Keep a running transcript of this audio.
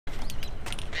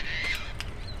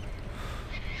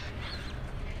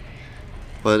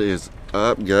What is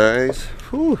up, guys?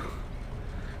 Whew.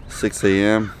 6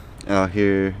 a.m. out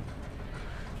here,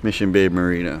 Mission Bay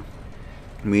Marina.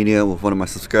 Meeting up with one of my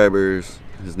subscribers.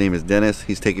 His name is Dennis.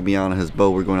 He's taking me out on his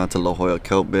boat. We're going out to La Jolla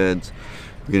kelp beds.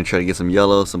 We're gonna try to get some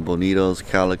yellow, some bonitos,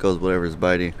 calicos, whatever is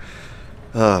biting.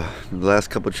 The last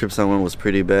couple trips I went was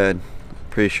pretty bad.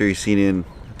 Pretty sure you've seen it in,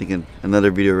 I think, in another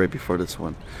video right before this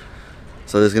one.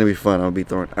 So this is gonna be fun. I'll be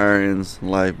throwing irons,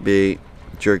 live bait,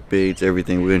 jerk baits,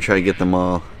 everything. We're gonna try to get them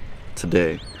all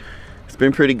today. It's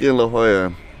been pretty good in La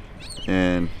Jolla,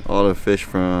 and all the fish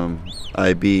from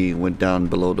IB went down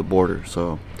below the border.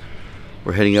 So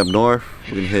we're heading up north.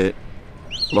 We're gonna hit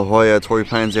La Jolla, Torrey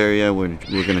Pines area. We're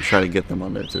gonna try to get them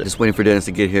on there today. Just waiting for Dennis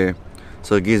to get here,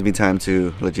 so it gives me time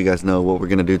to let you guys know what we're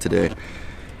gonna do today.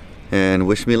 And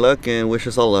wish me luck and wish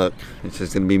us all luck. It's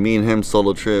just gonna be me and him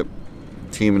solo trip,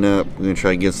 teaming up. We're gonna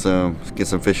try to get some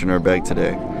fish in our bag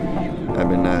today. I've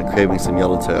been craving some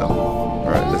yellowtail. All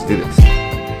right, let's do this.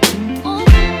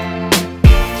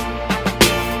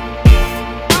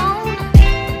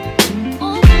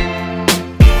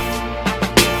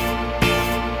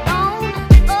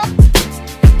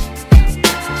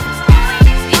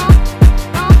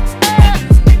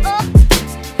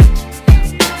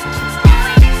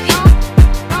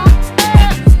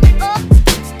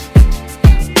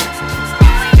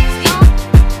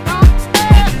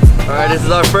 This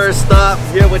is our first stop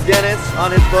here with Dennis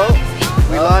on his boat.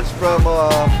 We launched from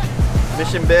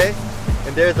Mission Bay,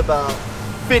 and there's about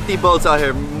 50 boats out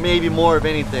here, maybe more if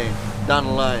anything, down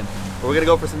the line. But we're gonna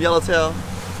go for some yellowtail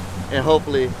and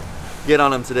hopefully get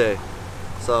on them today.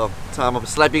 So, I'm gonna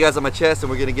slap you guys on my chest and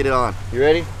we're gonna get it on. You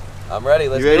ready? I'm ready.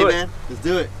 Let's do it. You ready, man? Let's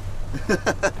do it.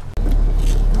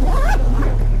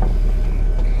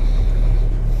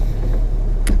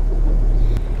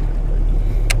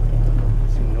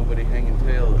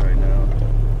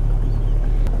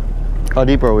 How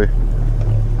deep are we?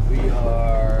 We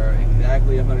are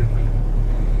exactly 100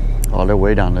 feet. Oh, they're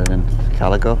way down there then.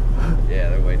 Calico? Yeah,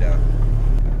 they're way down.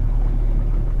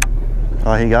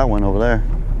 Oh, he got one over there.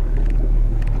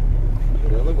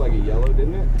 That looked like a yellow,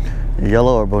 didn't it? A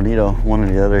yellow or bonito, one or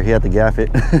the other. He had to gaff it.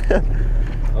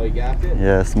 Oh, he gaffed it?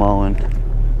 Yeah, small one.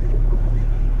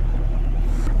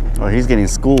 Oh, he's getting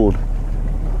schooled.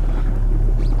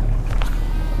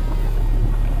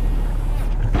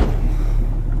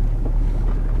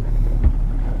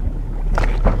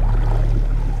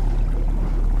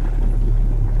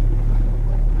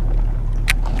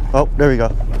 Oh, there we go.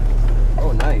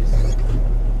 Oh, nice.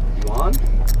 You on?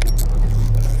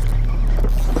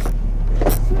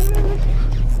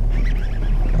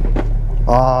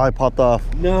 Oh, he popped off.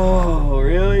 No,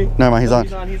 really? Never mind, he's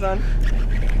on. He's on.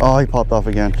 Oh, he popped off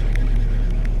again.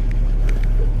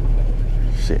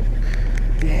 Shit.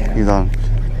 Damn. He's on.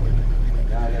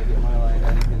 Now I gotta get my line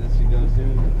ready because this should go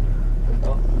soon.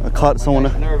 Oh, I caught someone.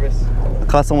 Nervous. I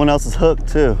caught someone else's hook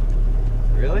too.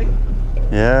 Really?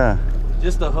 Yeah.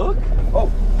 Just a hook?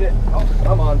 Oh, shit. Oh,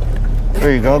 I'm on.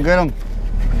 There you go. Get him.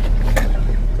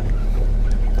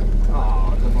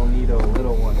 Oh, it's a bonito,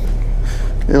 little one.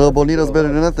 Your little bonito's better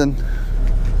than nothing.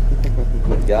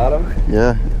 Got him?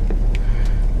 Yeah.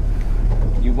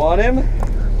 You want him?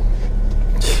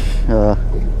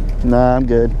 Nah, I'm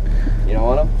good. You don't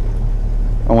want him?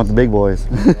 I want the big boys.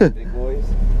 Big boys?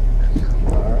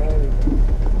 Alright.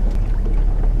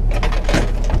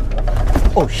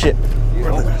 Oh shit.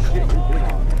 Oh, shit.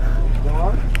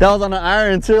 That was on the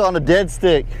iron too, on the dead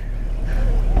stick.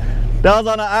 That was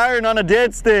on the iron on a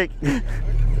dead stick. You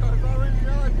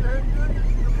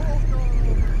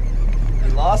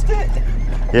lost it?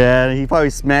 Yeah, he probably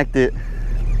smacked it.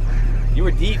 You were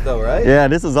deep though, right? Yeah,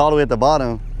 this is all the way at the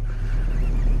bottom.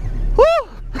 Woo!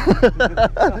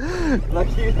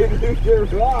 Lucky you didn't lose your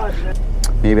rod, man.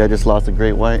 Maybe I just lost a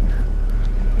great white.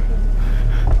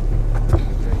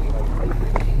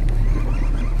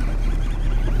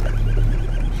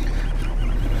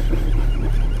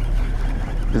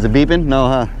 Is it beeping? No,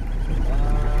 huh?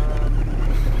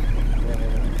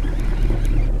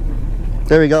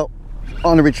 There we go.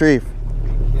 On the retrieve.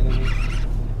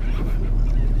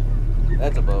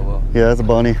 That's a bobo. Yeah, that's a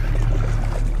bony.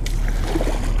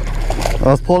 I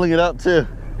was pulling it up too.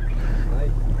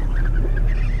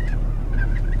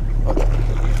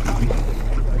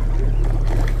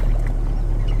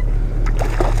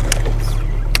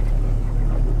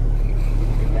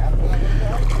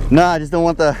 Nah, I just don't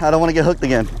want I don't want to get hooked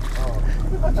again. Oh.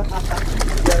 Yeah,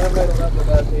 that might have left a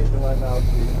bad taste in my mouth.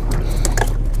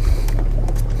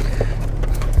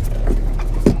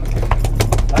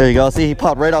 There you go. See, he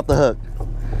popped right off the hook.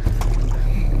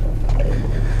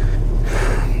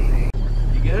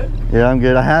 You good? Yeah, I'm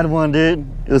good. I had one, dude.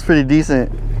 It was pretty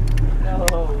decent.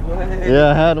 No.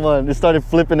 Yeah, I had one. It started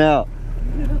flipping out.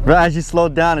 Right as you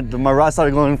slowed down, my rod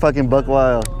started going fucking buck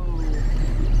wild.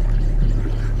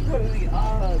 What are the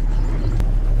odds?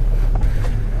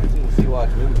 I see the Sea-Watch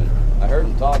moving. I heard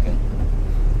him talking.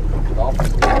 The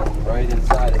dolphin's right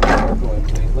inside of the airplane,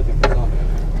 so he's looking for something.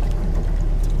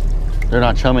 They're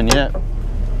not chumming yet.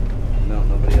 No,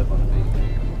 nobody up on the beach.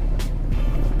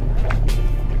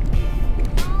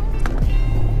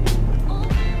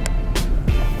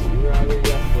 We were out here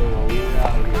yesterday while we were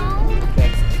out here. We were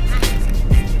catching.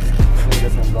 I think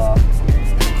this one's off.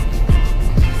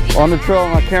 On the trail,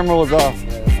 my camera was off.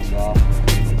 Yeah, this one's off.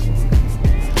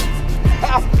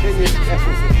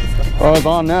 Oh, it's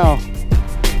on now.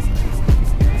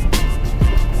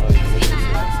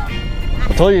 I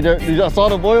told you, I saw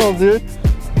the boils, dude.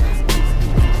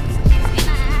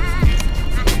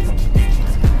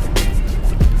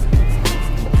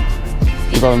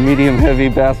 It's a medium heavy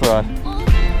bass rod.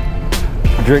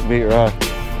 Drink bait rod.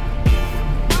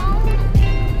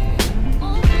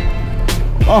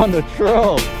 On the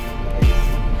trail.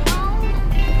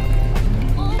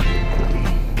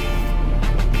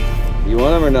 You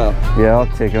want him or no? Yeah, I'll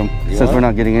take him. Since we're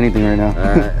not getting anything right now.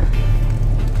 Alright.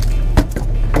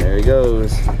 There he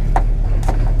goes.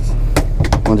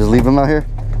 Wanna just leave him out here?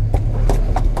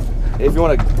 If you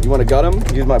wanna gut him,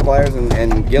 use my pliers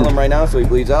and gill him right now so he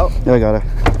bleeds out. Yeah, I got it.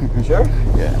 Sure?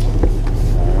 Yeah.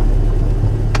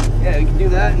 Yeah, you can do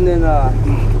that, and then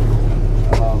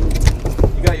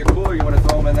you got your cooler. You want to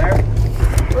throw them in there,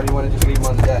 or do you want to just leave them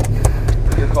on the deck?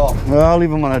 Your call. Well, I'll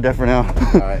leave him on the deck for now.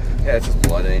 All right. Yeah, it's just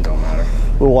blood. It ain't don't matter.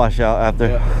 We'll wash out after.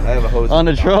 Yeah, I have a hose. On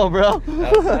the trail, bro.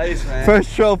 That was nice, man.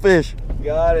 First trail fish.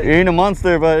 Got it. It ain't a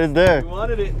monster, but it's there. You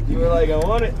wanted it. You were like, I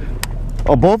want it.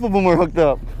 Oh, both of them were hooked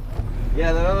up.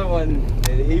 Yeah, that other one,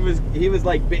 he was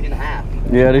like bit in half.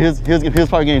 Yeah, he was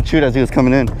probably getting chewed as he was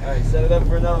coming in. All right, set it up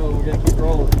for another one. We're gonna keep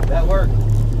rolling. That worked.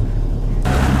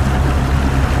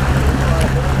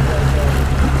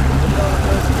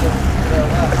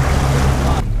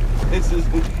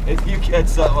 If you catch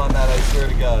something on that, I swear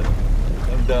to God,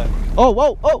 I'm done. Oh,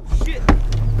 whoa, oh! Shit!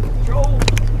 Troll!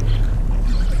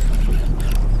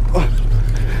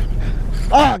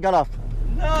 Ah, got off.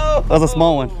 No! That was a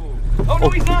small one. Oh no,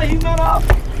 he's not! He's not off!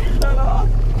 He's not off!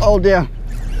 Oh, damn.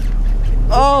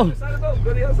 Oh! Outside the boat!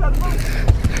 Go to the outside the boat!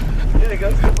 Yeah, go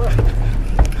to the boat.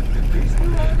 He's still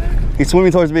on there? He's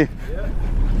swimming towards me. Yeah.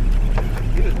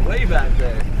 He was way back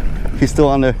there. He's still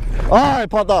on there. Ah, it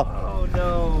popped off. Oh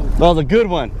no! That was a good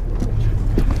one.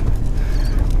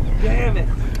 Damn it!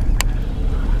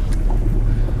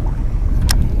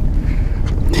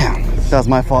 Damn, that's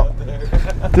my fault.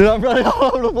 Dude, I'm running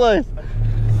all over the place.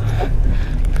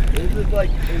 This is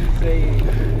like insane.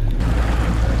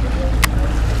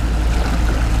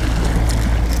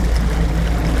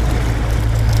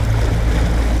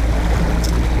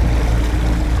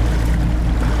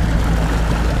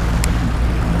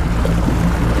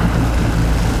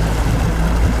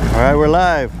 All right, we're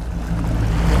live.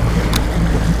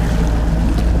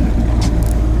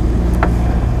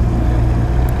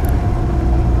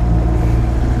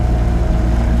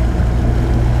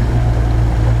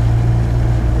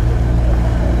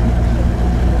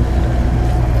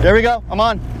 There we go. I'm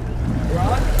on. You're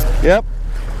on? Yep.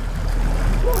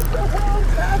 What the hell is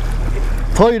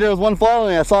happening? Told you there was one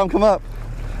following. I saw him come up.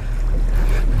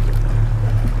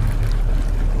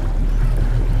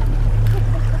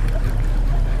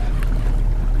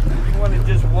 You wanted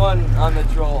just one on the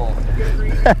troll.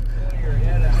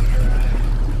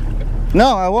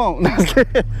 No, I won't. No,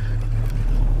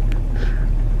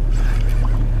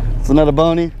 it's another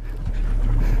bony.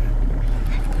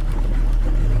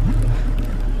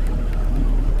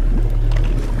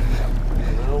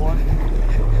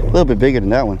 A little bit bigger than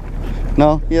that one.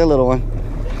 No, yeah, a little one.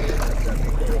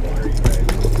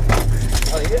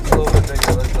 Oh, he is a little bit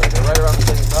bigger. Looks like they're right around the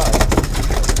same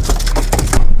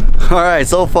size. All right,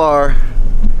 so far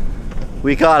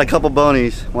we caught a couple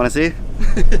bonies. Want to see?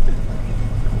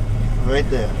 Right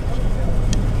there.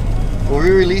 Well, we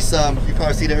released some. You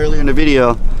probably seen it earlier in the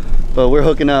video, but we're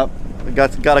hooking up. We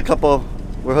got a couple.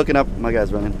 We're hooking up. My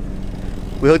guy's running.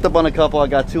 We hooked up on a couple. I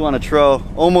got two on a troll.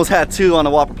 Almost had two on a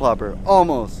whopper plopper.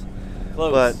 Almost.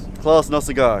 Close. But close, no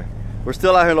cigar. We're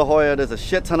still out here in La Jolla. There's a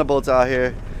shit ton of boats out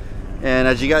here. And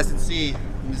as you guys can see,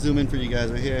 let me zoom in for you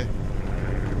guys right here.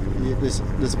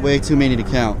 There's way too many to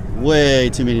count. Way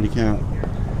too many to count.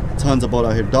 Tons of boats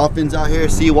out here. Dolphins out here,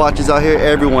 sea watches out here.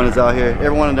 Everyone is out here.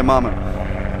 Everyone and their mama.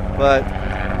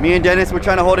 But me and Dennis, we're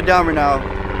trying to hold it down right now.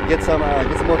 Get some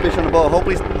more fish on the boat.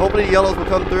 Hopefully the yellows will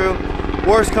come through.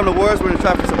 Worst come to worst, we're gonna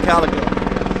try for some calico.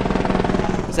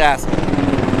 Just ask.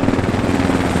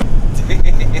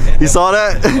 You saw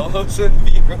that? Ocean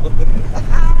view.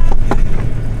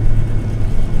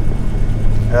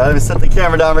 Alright, let me set the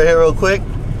camera down right here real quick.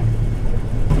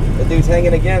 That dude's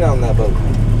hanging again on that boat.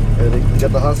 Yeah, they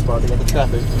got the hot spot, they got the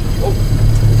traffic. Oh,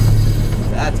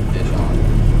 that's a fish on.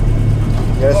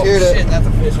 You guys hear that? Shit, that's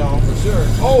a fish on for sure.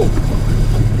 Oh!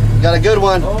 Got a good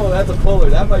one. Oh, that's a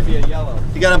puller. That might be a yellow.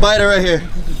 You got a biter right here.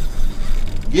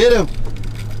 Get him.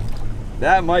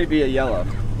 That might be a yellow.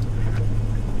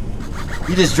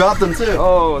 You just dropped him too.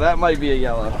 Oh, that might be a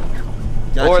yellow.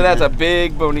 Got or you, that's man. a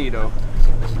big bonito.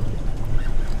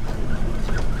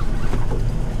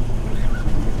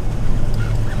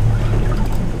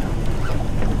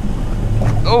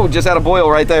 Oh, just had a boil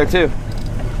right there too.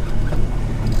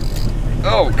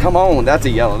 Oh, come on, that's a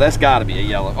yellow. That's gotta be a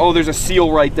yellow. Oh, there's a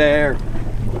seal right there.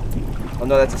 Oh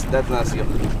no, that's not a seal.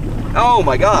 Oh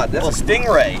my God, that's a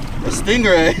stingray. A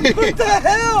stingray. What the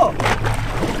hell?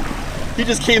 He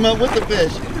just came up with the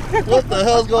fish. What the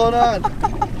hell's going on?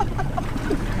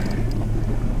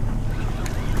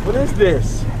 What is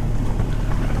this?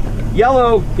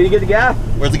 Yellow. Can you get the gaff?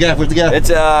 Where's the gaff? Where's the gaff?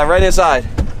 It's right inside.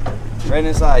 Right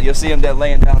inside. You'll see him dead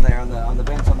laying down there on the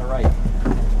bench on the right.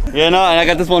 Yeah, no, and I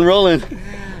got this one rolling.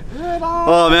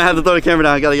 Oh man, I have to throw the camera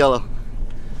down. I got a yellow.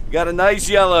 Got a nice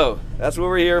yellow. That's what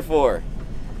we're here for.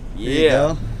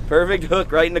 Yeah. Perfect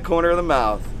hook right in the corner of the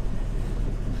mouth.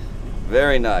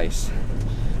 Very nice.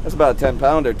 That's about a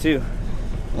 10-pounder too.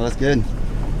 Oh, that's good.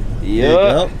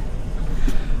 Yep.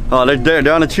 Oh,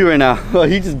 they're on the chew right now. Oh,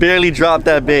 he just barely dropped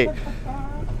that bait.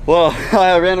 Well,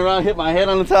 I ran around, hit my head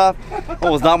on the top,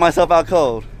 almost knocked myself out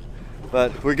cold.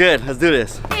 But we're good. Let's do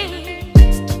this.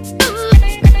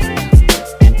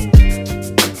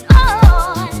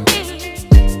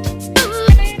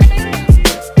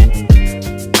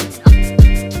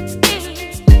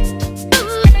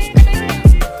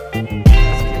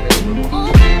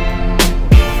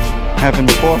 Happened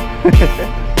before.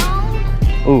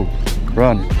 Ooh,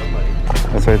 run.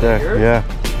 That's right there. Yeah.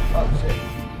 Oh shit.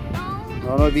 I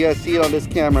don't know if you guys see it on this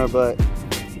camera, but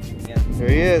there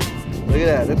he is. Look at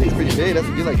that. That thing's pretty big. That's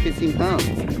a good like 15 pounds.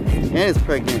 And it's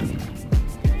pregnant.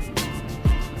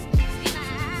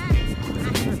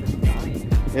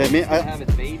 Yeah, man, I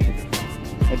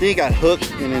think he got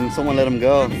hooked and then someone let him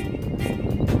go.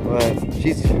 But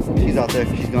she's out there.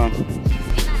 She's gone.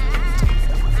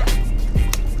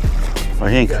 Oh,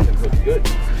 he ain't coming. Good.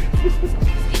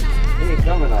 He ain't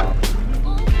coming off.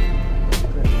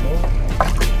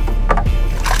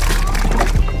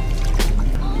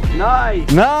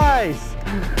 Nice. Nice.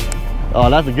 Oh,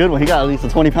 that's a good one. He got at least a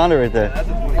 20-pounder right there. That's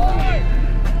a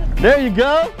 20-pounder. There you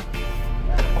go.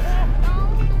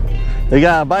 They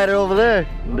got a biter over there.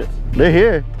 They're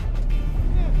here.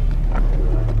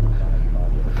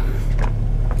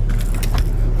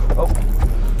 Oh,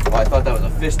 I thought that was a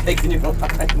fish taking your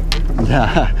line.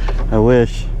 Yeah, I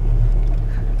wish.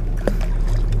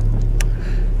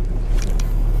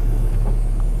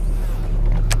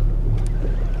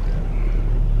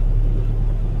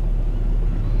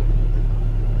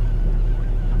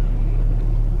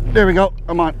 There we go.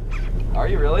 I'm on. Are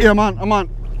you really? Yeah, I'm on. I'm on.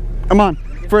 I'm on.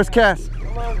 First cast.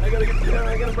 Come on, I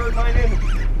gotta burn mine in.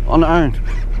 On the iron.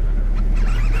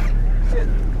 Shit.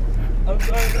 I'm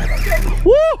sorry.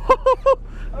 Woo!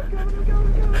 I'm coming.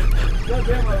 God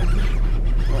damn it.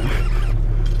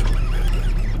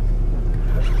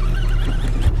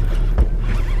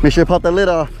 Make sure you pop that lid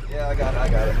off. Yeah, I got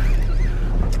it.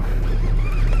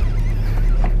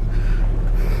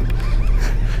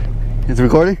 Is it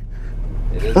recording?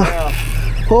 It is now.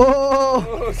 Oh!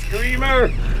 Oh, screamer!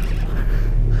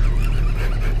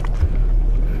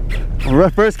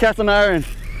 First cast on the iron.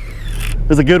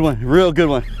 It's a good one, real good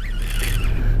one.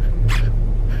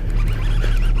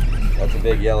 That's a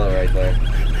big yellow right there.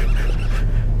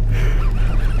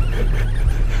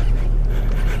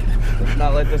 Let's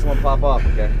not let this one pop off,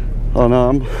 okay? Oh no,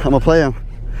 I'm gonna play him.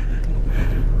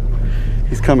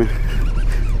 He's coming.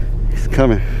 He's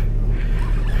coming.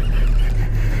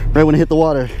 Right when it hit the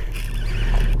water.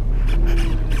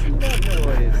 Listen to that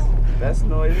noise. Best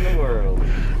noise in the world.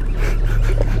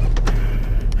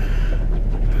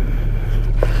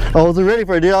 I wasn't ready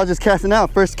for it, dude. I was just casting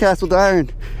out. First cast with the iron.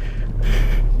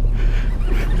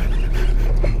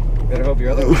 Better hope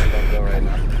your other one don't go right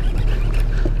now.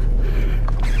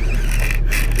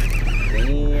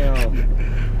 Damn.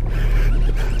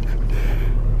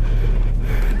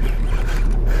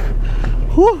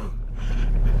 Whew.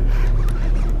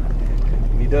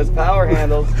 He does power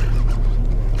handles.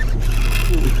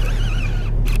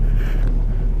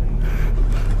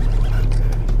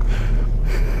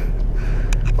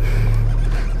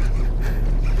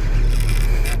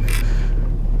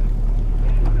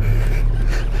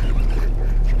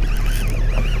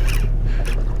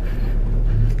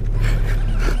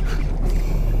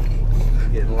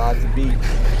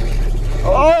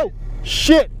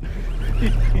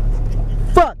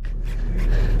 Fuck!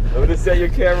 I'm gonna set your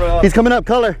camera up. He's coming up,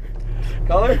 color.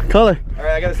 Color? Color. All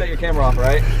right, I gotta set your camera off,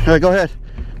 right? All right, go ahead.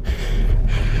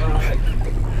 All right.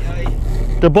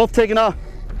 They're both taking off.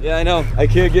 Yeah, I know. I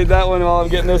can't get that one while I'm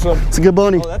getting this one. It's a good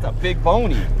bony. Oh, that's a big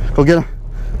bony. Go get him.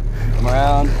 Come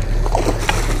around.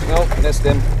 Nope, missed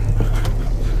him.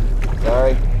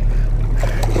 Sorry.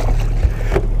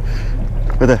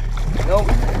 Right there. Nope.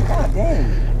 God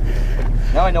dang.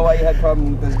 Now I know why you had a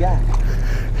problem with this guy.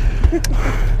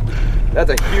 That's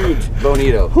a huge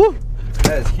bonito. Whew.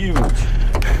 That is huge.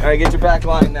 All right, get your back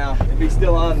line now. If he's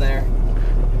still on there.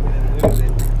 Lose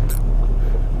it.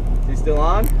 Is he still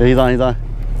on? Yeah, he's on, he's on.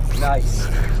 Nice.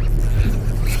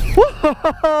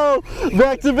 Whoa!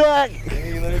 Back to back.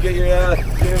 Hey, let me get your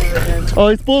camera again. Oh,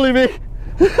 he's fooling me.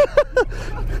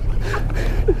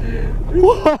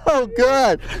 Whoa,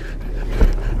 God.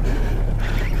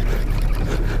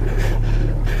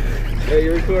 Hey,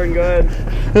 you're recording, go ahead.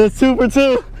 It's super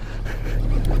too.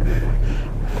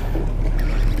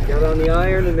 Got on the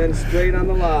iron and then straight on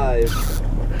the live.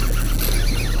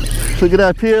 Look at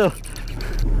that peel.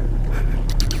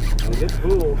 Oh, good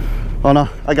spool. Oh no,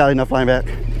 I got enough line back.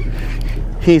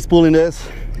 He ain't spooling this.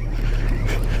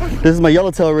 This is my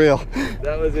Yellowtail reel.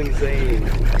 That was insane.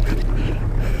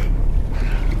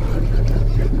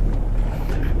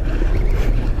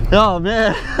 Oh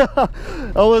man,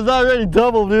 I was already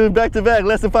double, dude, back to back,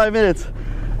 less than 5 minutes.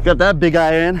 Got that big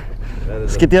guy in.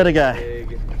 Let's get the other guy.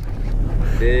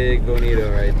 Big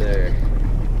bonito right there.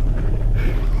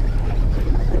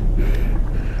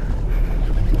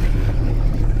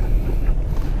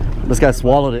 This guy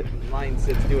swallowed it. Mine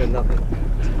sits doing nothing.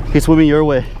 He's swimming your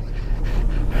way.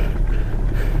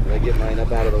 Did I get mine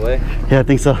up out of the way? Yeah, I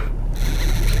think so.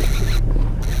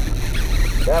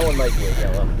 That one might be a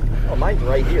yellow. Oh, mine's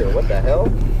right here. What the hell?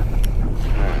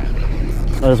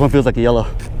 Oh, this one feels like a yellow.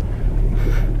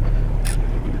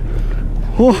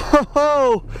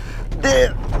 Whoa!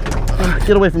 Damn!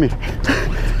 Get away from me.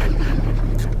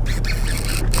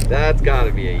 That's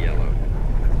gotta be a yellow.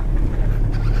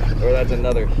 Or that's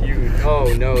another huge.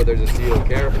 Oh no, there's a seal.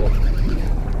 Careful.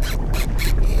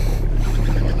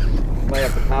 Might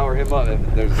have to power him up if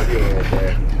there's a seal right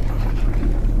there.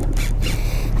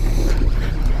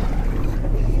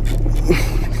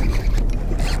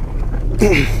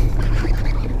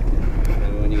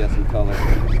 And when you got some color.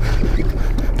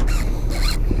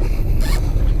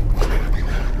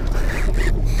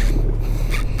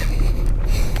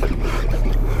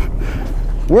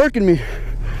 Working me.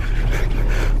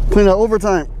 Putting out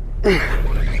overtime.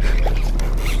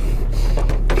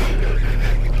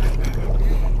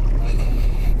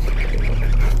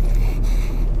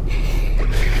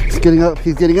 He's getting up,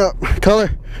 he's getting up.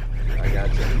 Color. I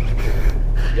got you.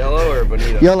 Yellow or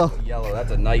bonito? Yellow. Yellow,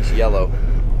 that's a nice yellow.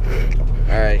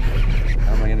 All right,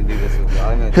 how am I gonna do this with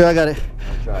you? Here, I got it.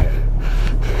 I'll try it.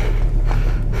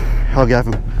 I'll gaff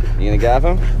him. You gonna gaff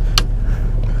him?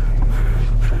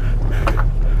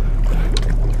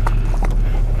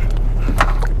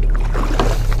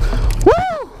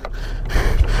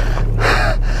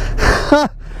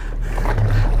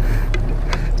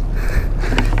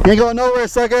 You ain't going nowhere,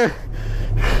 sucker.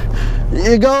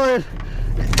 You're going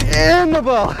in the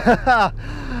boat.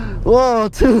 Whoa,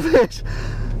 2 fish.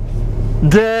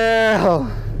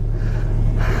 Damn.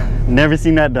 Never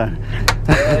seen that done.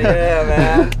 Hell yeah,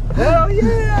 man. Hell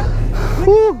yeah.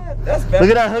 Woo. That's better.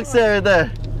 Look at that hook set right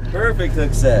there. Perfect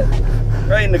hook set.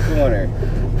 Right in the corner.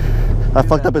 I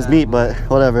fucked up his meat, but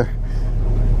whatever.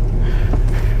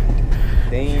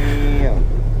 Damn.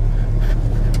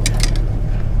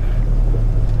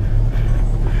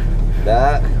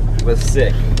 That was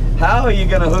sick. How are you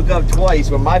gonna hook up twice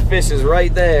when my fish is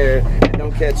right there and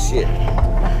don't catch shit?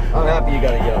 I'm happy you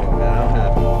got a yellow, man. I'm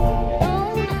happy.